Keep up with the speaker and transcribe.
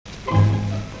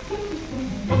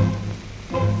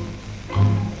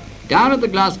Down at the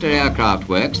Gloucester Aircraft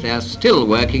Works, they are still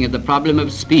working at the problem of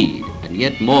speed, and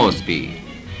yet more speed.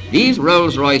 These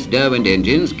Rolls-Royce Derwent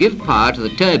engines give power to the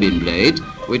turbine blades,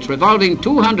 which, revolving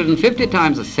 250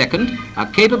 times a second,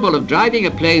 are capable of driving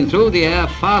a plane through the air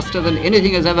faster than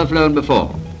anything has ever flown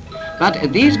before. But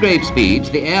at these great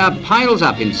speeds, the air piles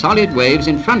up in solid waves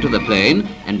in front of the plane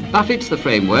and buffets the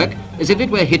framework as if it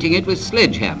were hitting it with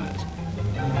sledgehammers.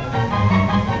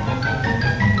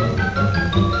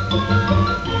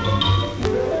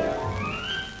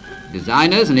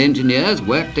 Designers and engineers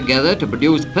work together to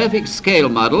produce perfect scale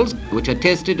models which are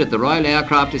tested at the Royal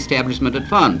Aircraft Establishment at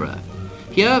Farnborough.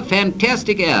 Here,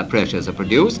 fantastic air pressures are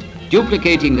produced,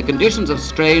 duplicating the conditions of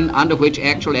strain under which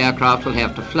actual aircraft will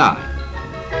have to fly.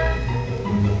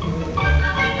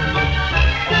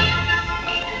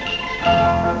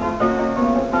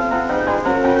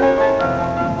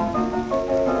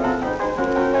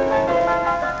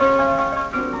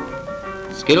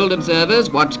 Skilled observers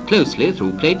watch closely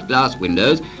through plate glass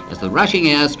windows as the rushing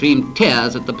air stream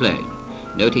tears at the plane,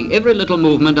 noting every little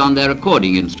movement on their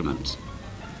recording instruments.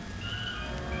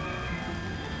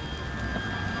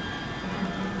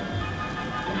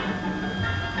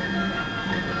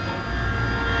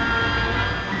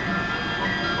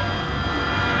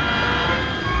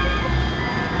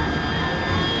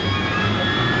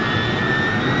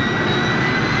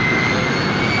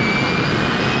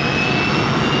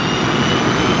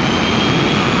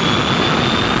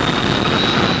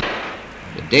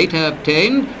 Data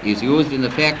obtained is used in the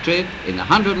factory in the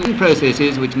 100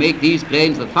 processes which make these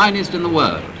planes the finest in the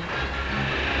world.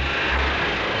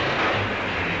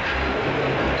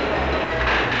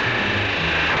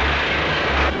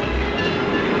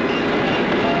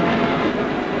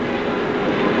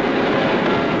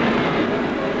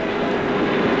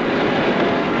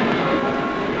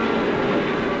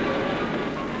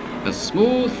 A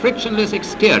smooth, frictionless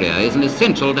exterior is an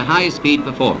essential to high-speed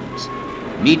performance.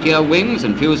 Meteor wings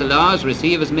and fuselage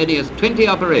receive as many as 20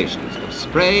 operations of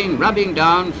spraying, rubbing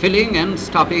down, filling and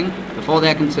stopping before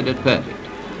they're considered perfect.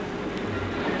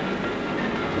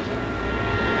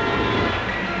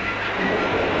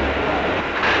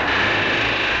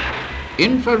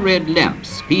 Infrared lamps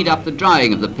speed up the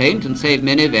drying of the paint and save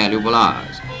many valuable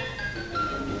hours.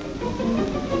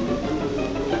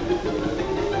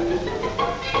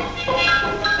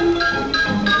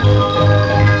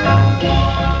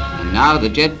 Now the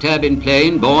jet turbine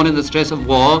plane, born in the stress of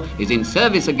war, is in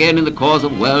service again in the cause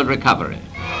of world recovery.